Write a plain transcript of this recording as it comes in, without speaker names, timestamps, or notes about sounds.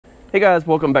Hey guys,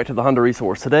 welcome back to the Honda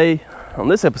Resource. Today, on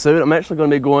this episode, I'm actually going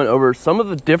to be going over some of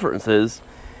the differences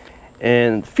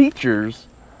and features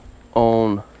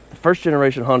on the first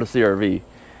generation Honda CRV.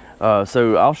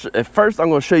 At first I'm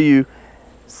going to show you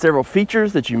several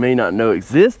features that you may not know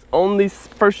exist on the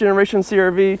first generation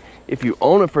CRV. If you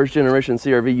own a first generation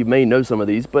CRV, you may know some of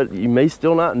these, but you may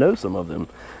still not know some of them.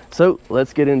 So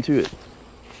let's get into it.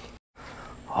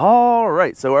 All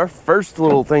right, so our first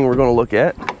little thing we're going to look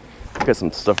at, got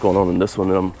some stuff going on in this one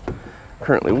that I'm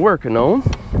currently working on.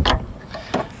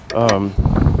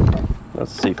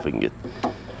 Let's see if we can get,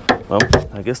 well,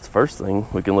 I guess the first thing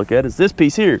we can look at is this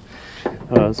piece here.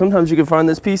 Sometimes you can find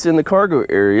this piece in the cargo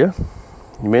area.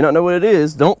 You may not know what it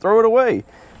is. Don't throw it away.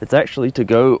 It's actually to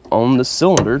go on the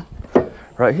cylinder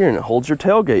right here, and it holds your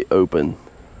tailgate open.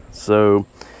 So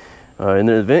in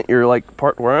the event you're like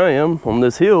parked where I am on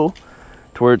this hill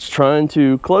to where it's trying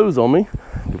to close on me,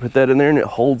 you put that in there and it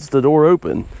holds the door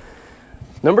open.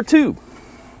 Number two,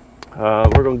 we're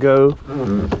gonna go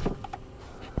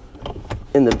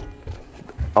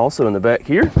also in the back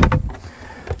here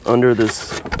under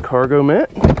this cargo mat.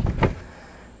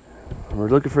 We're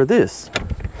looking for this.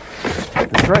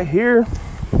 This right here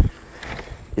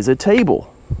is a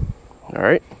table. All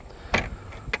right,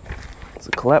 it's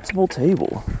a collapsible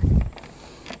table.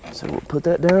 So we'll put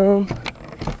that down,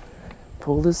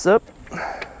 pull this up,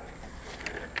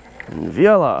 and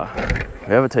voila,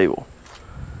 we have a table.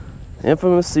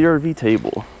 Infamous CRV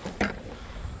table.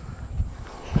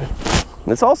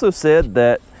 It's also said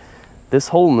that this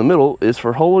hole in the middle is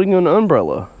for holding an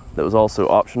umbrella. That was also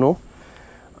optional.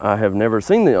 I have never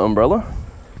seen the umbrella,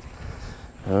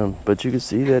 but you can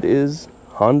see that is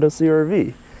Honda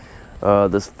CRV.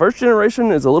 This first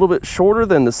generation is a little bit shorter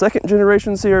than the second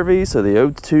generation CRV, so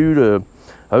the 02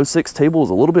 to 06 table is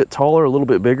a little bit taller, a little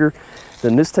bit bigger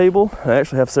than this table. I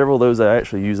actually have several of those I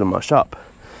actually use in my shop.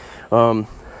 All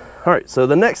right, so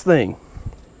the next thing,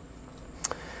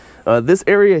 this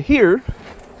area here,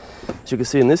 as you can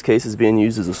see in this case, is being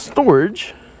used as a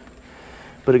storage,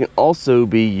 but it can also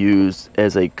be used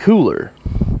as a cooler.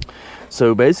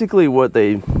 So basically what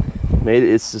they made,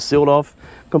 it's a sealed off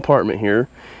compartment here,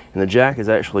 and the jack is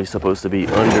actually supposed to be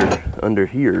under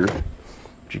here.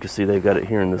 But you can see they've got it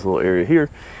here in this little area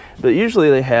here. But usually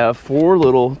they have four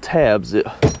little tabs that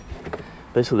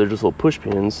basically they're just little push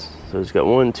pins. So it's got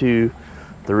 1, 2,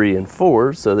 3, and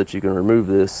 4, so that you can remove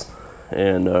this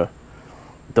and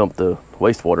dump the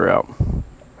wastewater out.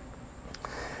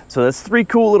 So that's three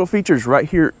cool little features right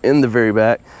here in the very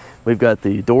back. We've got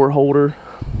the door holder,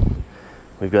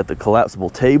 we've got the collapsible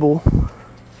table,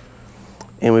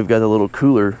 and we've got the little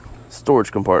cooler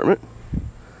storage compartment.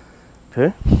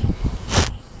 Okay.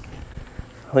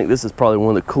 I think this is probably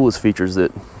one of the coolest features that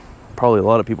probably a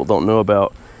lot of people don't know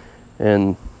about,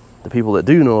 and the people that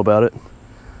do know about it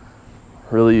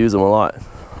really use them a lot.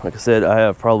 Like I said, I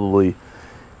have probably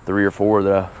 3 or 4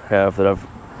 that I've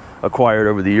acquired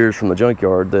over the years from the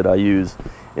junkyard that I use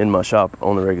in my shop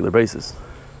on a regular basis.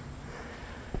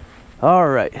 All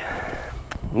right,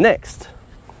 next.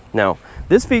 Now,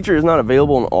 this feature is not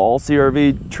available in all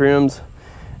CRV trims,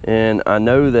 and I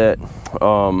know that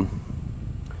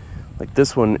like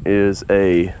this one is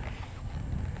this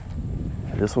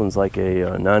one's like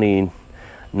a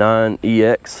 99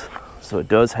 EX, so it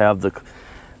does have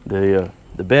the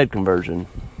bed conversion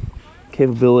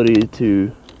capability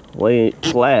to lay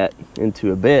flat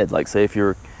into a bed. Like say if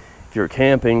you're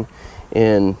camping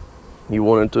and you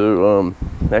wanted to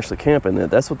actually camp in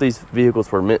that, that's what these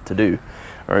vehicles were meant to do.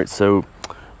 All right, so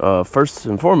first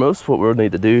and foremost, what we'll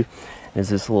need to do is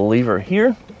this little lever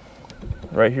here,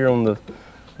 right here on the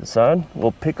side.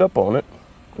 We'll pick up on it.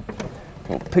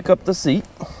 We'll pick up the seat,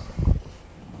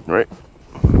 right,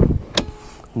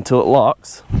 until it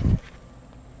locks.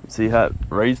 See how it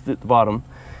raised at the bottom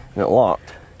and it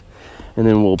locked. And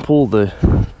then we'll pull we'll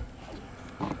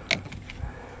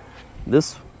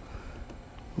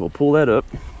pull that up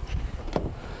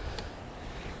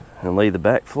and lay the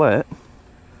back flat,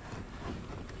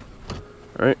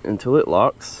 right, until it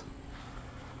locks,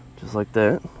 just like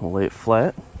that. We'll lay it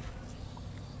flat.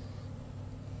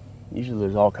 Usually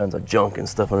there's all kinds of junk and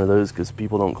stuff under those because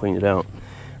people don't clean it out.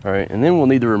 All right, and then we'll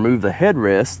need to remove the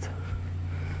headrest.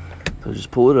 So just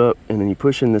pull it up and then you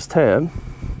push in this tab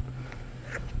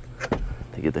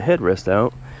to get the headrest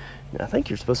out. Now, I think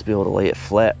you're supposed to be able to lay it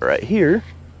flat right here.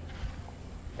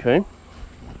 Okay.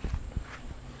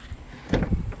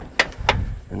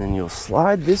 And then you'll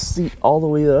slide this seat all the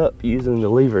way up using the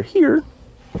lever here.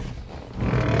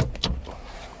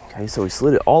 Okay, so we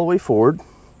slid it all the way forward.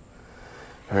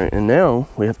 All right, and now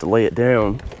we have to lay it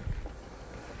down.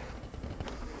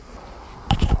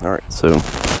 All right, so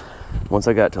once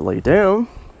I got to lay down,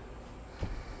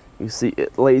 you see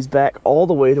it lays back all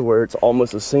the way to where it's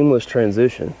almost a seamless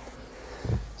transition.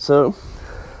 So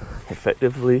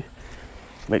effectively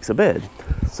makes a bed.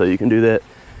 So you can do that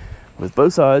with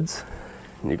both sides,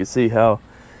 and you can see how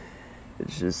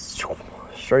it's just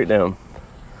straight down.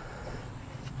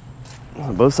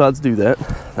 Both sides do that.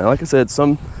 Now, like I said,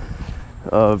 some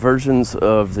versions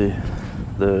of the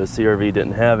CRV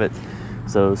didn't have it.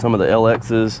 So some of the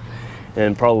LXs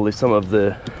and probably some of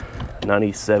the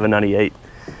 97, 98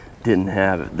 didn't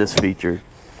have this feature.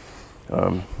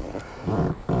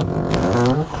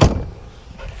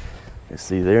 You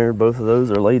see there, both of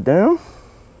those are laid down.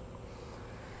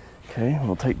 Okay,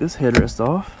 we'll take this headrest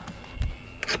off.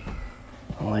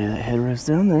 I'll lay that headrest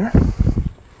down there.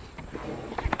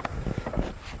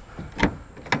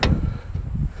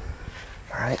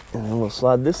 All right, and then we'll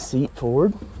slide this seat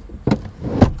forward.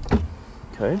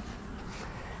 Okay,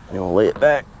 and we'll lay it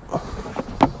back.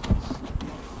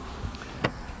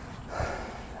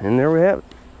 And there we have it.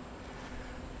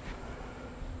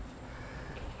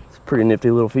 It's a pretty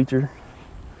nifty little feature.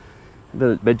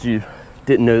 Bet you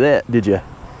didn't know that, did you?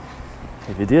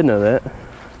 If you did know that,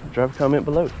 drop a comment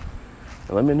below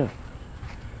and let me know.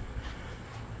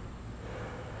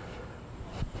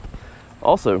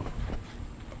 Also,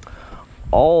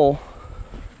 all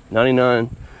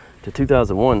 99 to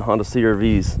 2001 Honda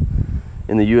CRVs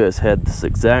in the US had this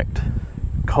exact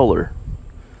color.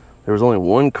 There was only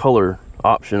one color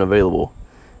option available,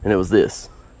 and it was this.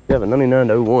 You have a 99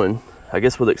 to 01, I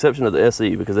guess with the exception of the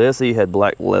SE, because the SE had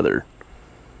black leather.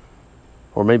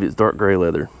 Or maybe it's dark gray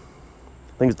leather.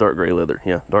 I think it's dark gray leather.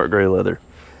 Yeah, dark gray leather.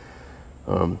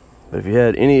 But if you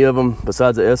had any of them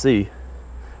besides the SE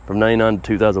from 99 to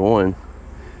 2001,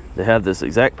 they have this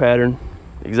exact pattern,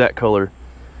 exact color,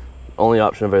 only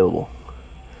option available.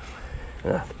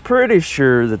 And I'm pretty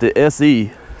sure that the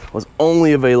SE was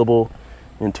only available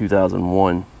in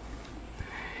 2001. And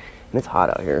it's hot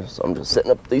out here, so I'm just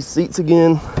setting up these seats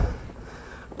again,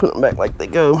 putting them back like they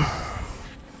go.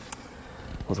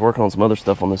 I was working on some other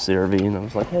stuff on this CRV, and I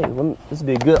was like, hey, this would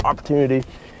be a good opportunity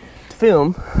to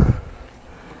film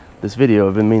this video.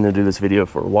 I've been meaning to do this video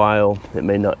for a while. It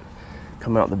may not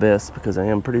come out the best because I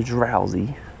am pretty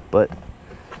drowsy, but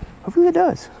hopefully it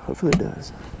does. Hopefully it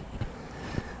does.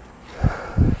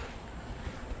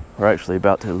 We're actually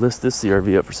about to list this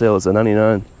CRV up for sale. It's a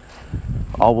 99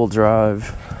 all-wheel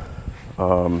drive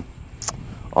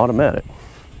automatic.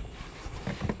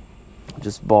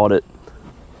 Just bought it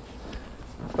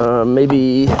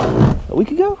maybe a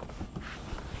week ago,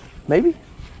 maybe.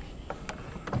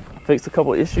 Fixed a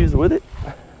couple of issues with it,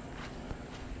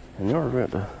 and now we're going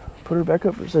to put her back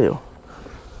up for sale.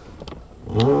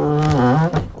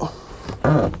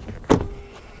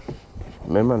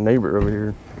 Man, my neighbor over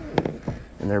here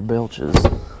and their belches.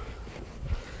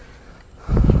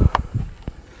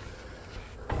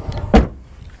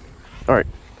 All right,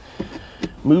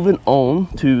 moving on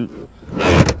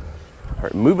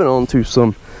to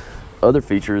some other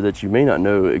feature that you may not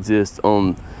know exists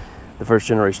on the first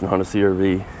generation Honda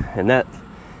CRV, and that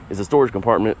is a storage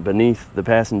compartment beneath the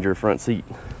passenger front seat.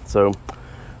 So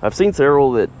I've seen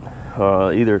several that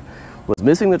either was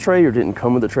missing the tray or didn't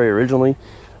come with the tray originally,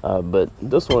 but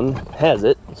this one has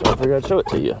it, so I figured I'd show it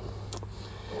to you.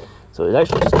 So it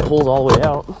actually just pulls all the way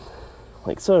out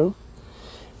like so.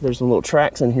 There's some little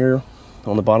tracks in here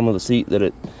on the bottom of the seat that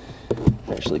it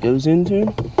actually goes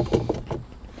into.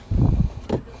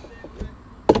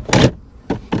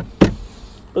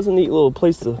 It's a neat little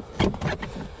place to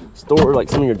store like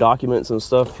some of your documents and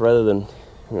stuff rather than,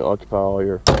 you know, occupy all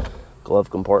your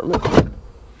glove compartment.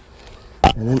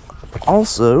 And then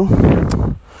also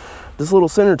this little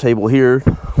center table here,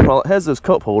 while it has those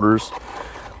cup holders,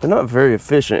 they're not very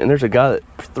efficient. And there's a guy that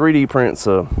 3D prints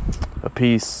a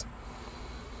piece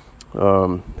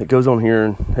that goes on here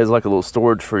and has like a little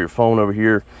storage for your phone over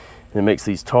here, and it makes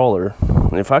these taller.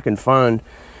 And if I can find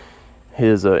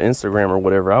his Instagram or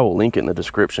whatever, I will link it in the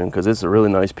description, because it's a really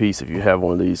nice piece if you have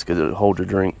one of these, because it'll hold your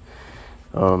drink.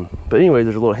 But anyway,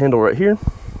 there's a little handle right here.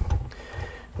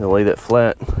 I'll lay that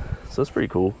flat, so that's pretty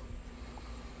cool.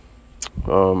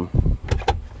 And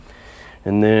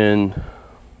then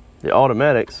the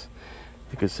automatics,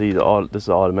 you can see this is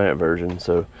the automatic version.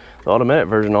 So the automatic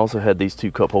version also had these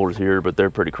two cup holders here, but they're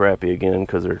pretty crappy again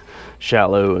because they're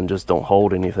shallow and just don't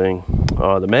hold anything.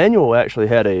 The manual actually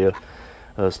had a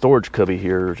storage cubby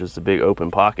here, just a big open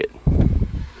pocket.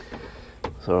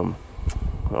 So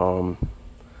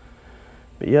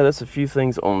but yeah, that's a few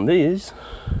things on these.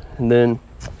 And then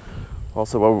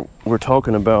also, while we're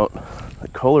talking about the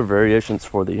color variations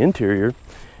for the interior,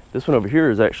 this one over here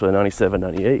is actually a 97,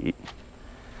 98,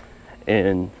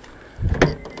 and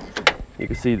you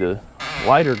can see the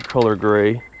lighter color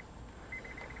gray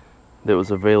that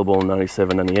was available in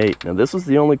 97, 98. Now this was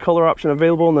the only color option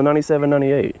available in the 97,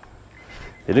 98.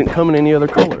 It didn't come in any other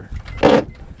color.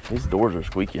 These doors are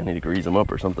squeaky, I need to grease them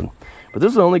up or something. But this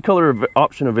is the only color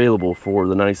option available for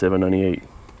the 97, 98.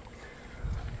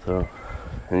 So,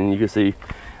 and you can see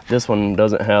this one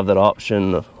doesn't have that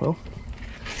option of, well,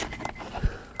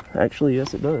 actually,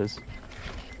 yes it does.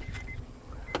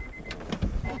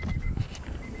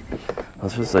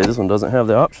 Let's just say this one doesn't have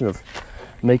the option of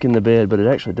making the bed, but it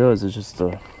actually does. It's just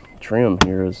the trim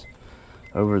here is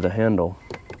over the handle.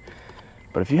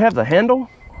 But if you have the handle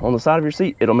on the side of your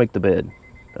seat, it'll make the bed.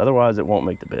 Otherwise, it won't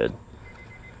make the bed.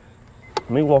 Let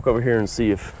me walk over here and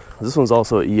see if this one's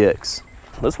also an EX.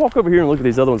 Let's walk over here and look at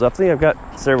these other ones. I think I've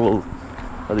got several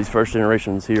of these first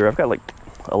generations here. I've got like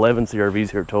 11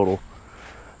 CRVs here total.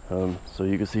 So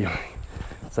you can see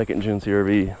second gen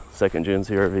CRV, second gen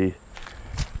CRV.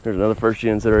 There's another first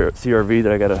gen CRV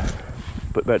that I gotta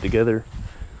put back together.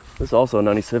 This is also a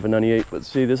 97, 98, but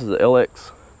see, this is an LX.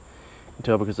 You can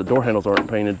tell because the door handles aren't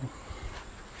painted.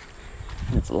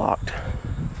 It's locked.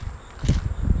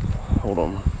 Hold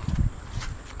on.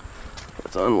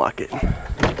 Let's unlock it.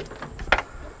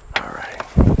 All right.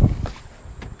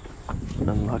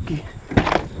 Unlucky.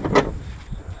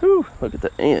 Whew, look at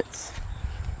the ants.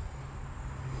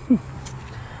 All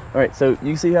right, so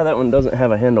you see how that one doesn't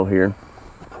have a handle here.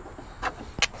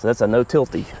 So that's a no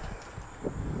tilty.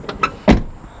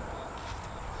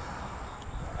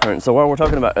 All right, so while we're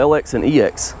talking about LX and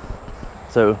EX,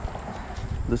 so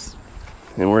this,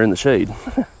 and we're in the shade.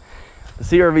 The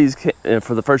CRVs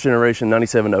for the first generation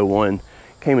 9701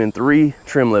 came in 3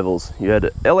 trim levels. You had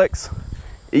LX,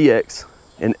 EX,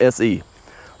 and SE.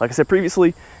 Like I said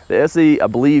previously, the SE I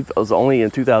believe was only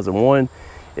in 2001.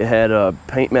 It had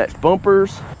paint matched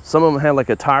bumpers. Some of them had like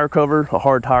a tire cover, a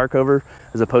hard tire cover,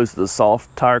 as opposed to the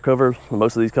soft tire cover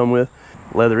most of these come with.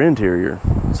 Leather interior,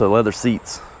 so leather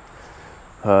seats.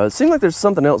 It seemed like there's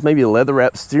something else, maybe a leather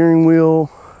wrapped steering wheel.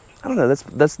 I don't know,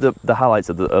 that's the highlights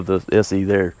of the SE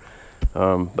there.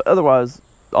 But otherwise,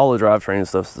 all the drivetrain and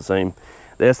stuff's the same.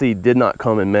 The SE did not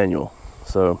come in manual.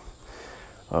 So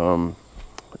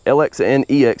LX and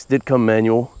EX did come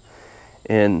manual,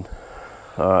 and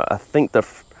I think the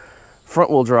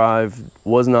front wheel drive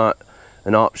was not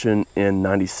an option in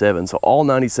 97. So all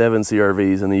 97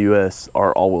 CRVs in the US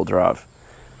are all wheel drive.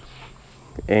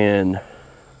 And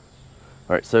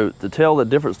all right, so to tell the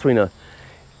difference between a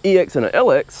EX and a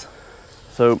LX,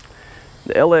 so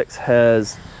the LX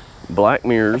has black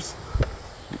mirrors,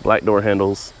 black door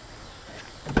handles,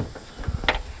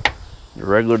 the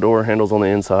regular door handles on the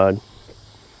inside,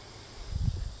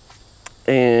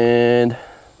 and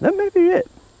that may be it.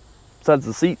 Besides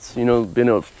the seats, you know, being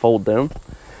able to fold down.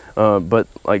 But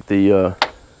like the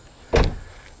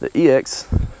EX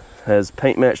has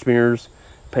paint matched mirrors,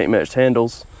 paint matched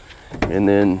handles, and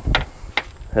then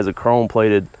has a chrome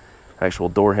plated actual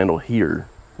door handle here.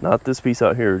 Not this piece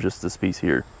out here, just this piece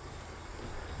here.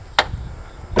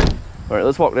 All right,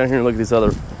 let's walk down here and look at these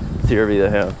other CRV they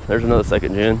have. There's another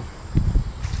second gen.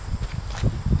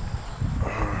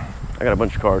 I got a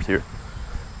bunch of cars here.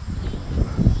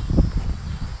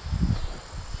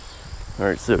 All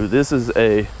right, so this is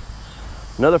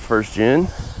another first gen.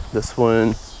 This one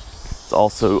is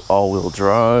also all-wheel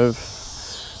drive,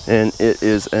 and it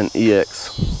is an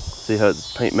EX. See how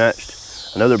it's paint matched?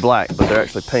 I know they're black, but they're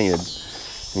actually painted.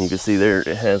 And you can see there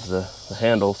it has the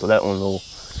handle, so that one will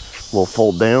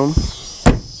fold down.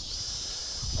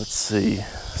 Let's see,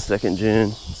 second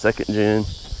gen.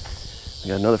 We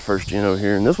got another first gen over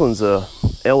here, and this one's a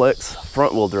LX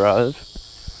front-wheel drive.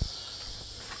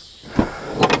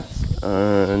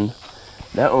 And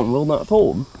that one will not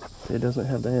fold. It doesn't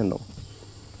have the handle.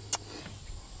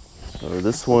 So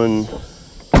this one,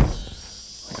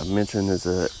 like I mentioned, is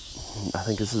I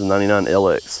think this is a 99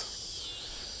 LX.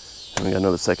 And we got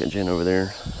another second gen over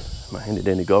there. My handy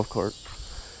dandy golf cart.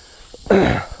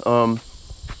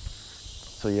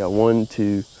 So yeah, 1,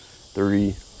 2,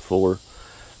 3, 4,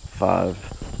 5,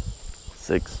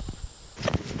 6,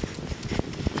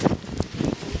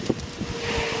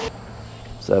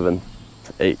 7,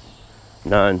 8,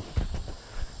 9.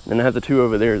 Then I have the 2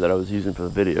 over there that I was using for the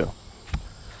video.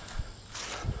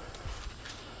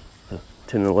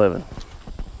 10 and 11.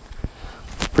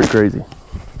 Pretty crazy.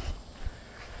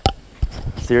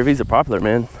 CRVs are popular,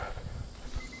 man.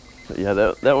 But yeah,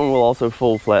 that one will also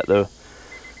fold flat though.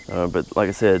 But like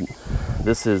I said,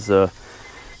 this is the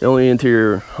only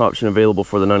interior option available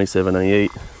for the 97,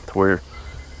 98, to where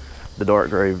the dark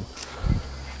gray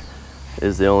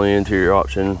is the only interior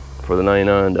option for the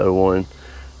 99 to 01,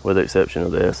 with the exception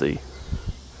of the SE.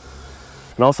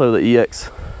 And also the EX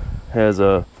has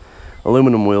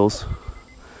aluminum wheels,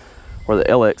 where the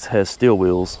LX has steel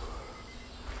wheels.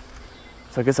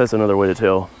 So I guess that's another way to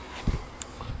tell.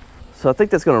 So I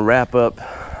think that's going to wrap up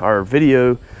our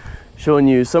video showing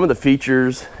you some of the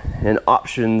features and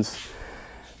options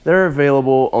that are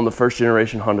available on the first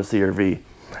generation Honda CRV.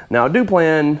 Now I do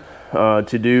plan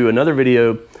to do another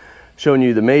video showing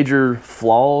you the major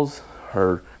flaws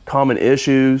or common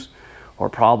issues or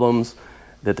problems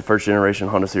that the first generation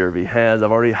Honda CRV has.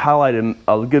 I've already highlighted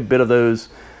a good bit of those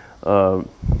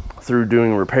through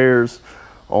doing repairs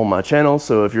on my channel.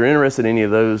 So if you're interested in any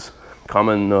of those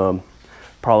common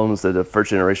problems that the first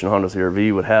generation Honda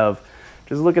CRV would have,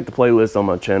 just look at the playlist on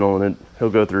my channel and he'll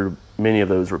go through many of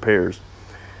those repairs.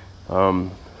 But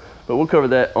we'll cover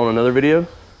that on another video.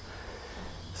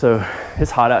 So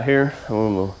it's hot out here.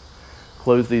 I'm gonna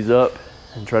close these up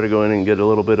and try to go in and get a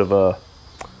little bit of a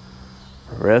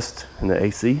rest in the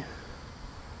AC.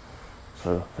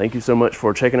 So thank you so much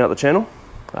for checking out the channel.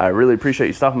 I really appreciate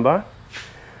you stopping by.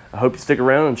 I hope you stick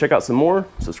around and check out some more.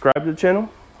 Subscribe to the channel.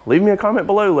 Leave me a comment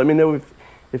below. Let me know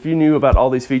if you knew about all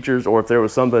these features or if there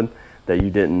was something that you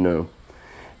didn't know.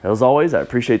 As always, I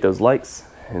appreciate those likes,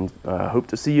 and I hope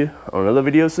to see you on another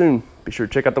video soon. Be sure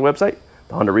to check out the website,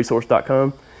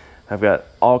 thehondaresource.com. I've got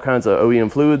all kinds of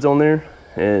OEM fluids on there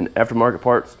and aftermarket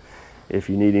parts if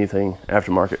you need anything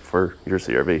aftermarket for your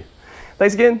CRV.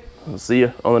 Thanks again. We'll see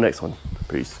you on the next one.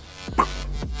 Peace.